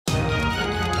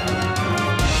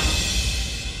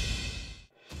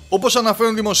Όπως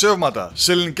αναφέρουν δημοσιεύματα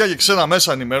σε ελληνικά και ξένα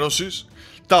μέσα ενημέρωσης,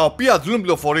 τα οποία αντλούν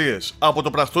πληροφορίες από το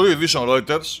πρακτορείο ειδήσεων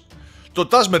Reuters, το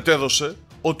TASS μετέδωσε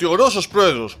ότι ο Ρώσος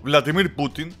πρόεδρος Βλαντιμίρ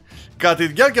Πούτιν, κατά τη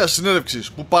διάρκεια της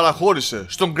συνέντευξης που παραχώρησε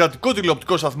στον κρατικό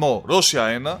τηλεοπτικό σταθμό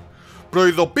ՌΩΣΙΑ 1,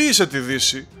 προειδοποίησε τη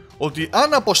Δύση ότι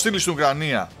αν αποστείλει στην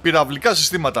Ουκρανία πυραυλικά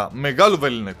συστήματα μεγάλου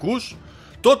βεληνικούς,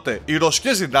 τότε οι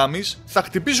ρωσικές δυνάμεις θα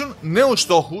χτυπήσουν νέους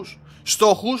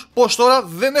στόχους που ως τώρα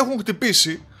δεν έχουν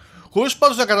χτυπήσει, χωρίς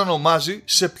πάντως να κατανομάζει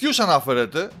σε ποιους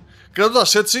αναφέρεται,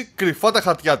 κρατώντας έτσι κρυφά τα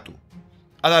χαρτιά του.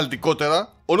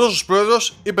 Αναλυτικότερα, ο Ρώσος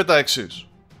πρόεδρος είπε τα εξής: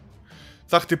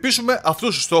 θα χτυπήσουμε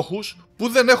αυτούς τους στόχους που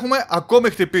δεν έχουμε ακόμη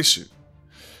χτυπήσει.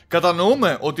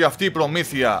 Κατανοούμε ότι αυτή η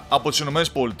προμήθεια από τις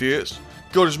Ηνωμένες Πολιτείες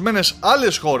και ορισμένες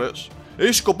άλλες χώρες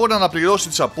έχει σκοπό να αναπληρώσει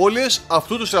τις απώλειες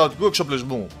αυτού του στρατιωτικού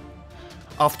εξοπλισμού.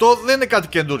 Αυτό δεν είναι κάτι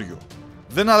καινούριο.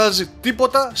 Δεν αλλάζει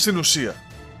τίποτα στην ουσία.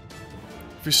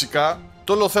 Φυσικά,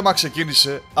 το όλο θέμα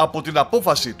ξεκίνησε από την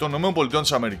απόφαση των ΗΠΑ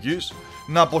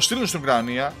να αποστείλουν στην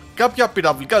Ουκρανία κάποια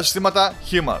πυραυλικά συστήματα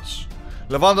HIMARS,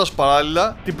 λαμβάνοντας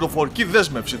παράλληλα την προφορική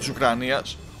δέσμευση της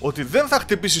Ουκρανίας ότι δεν θα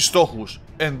χτυπήσει στόχους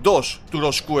εντός του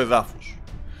ρωσικού εδάφους.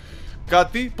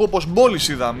 Κάτι που, όπως μόλις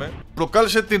είδαμε,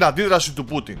 προκάλεσε την αντίδραση του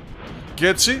Πούτιν και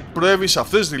έτσι προέβη σε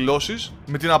αυτές τις δηλώσεις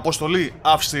με την αποστολή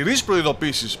αυστηρής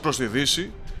προειδοποίησης προς τη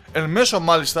Δύση, εν μέσω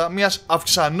μάλιστα μιας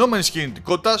αυξανόμενης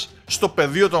κινητικότητας στο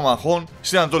πεδίο των μαχών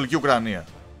στην Ανατολική Ουκρανία.